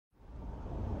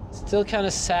Still kind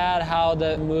of sad how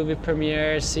the movie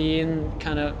premiere scene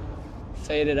kind of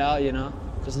faded out, you know?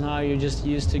 Because now you're just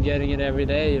used to getting it every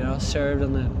day, you know, served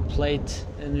on the plate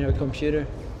in your computer.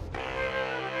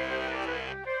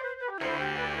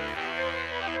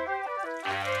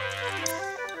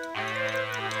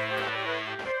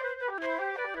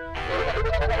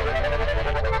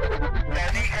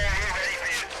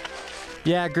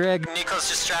 Yeah, Greg. Nico's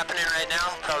just strapping in right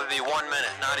now. Probably be 1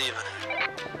 minute, not even.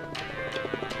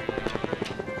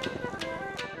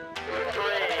 3,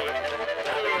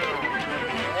 2,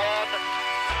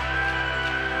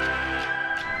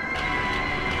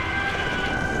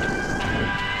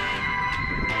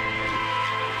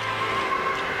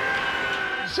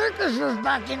 1. Circus is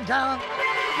back in town.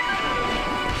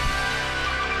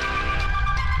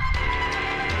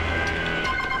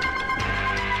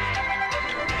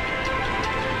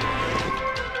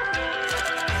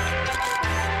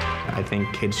 I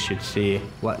think kids should see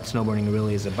what snowboarding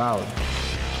really is about.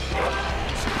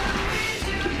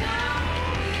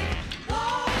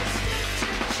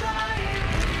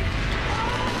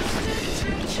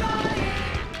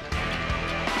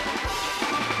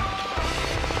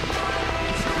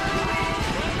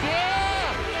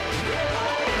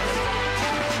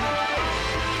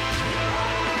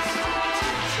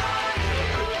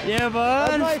 Yeah, bud.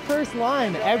 That's my first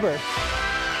line ever.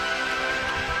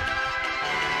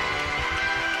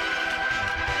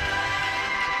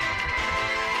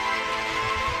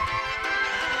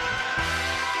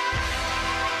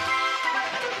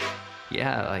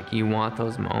 Yeah, like you want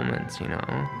those moments, you know,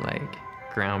 like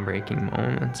groundbreaking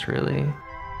moments, really.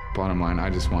 Bottom line, I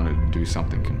just wanted to do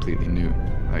something completely new,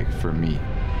 like for me.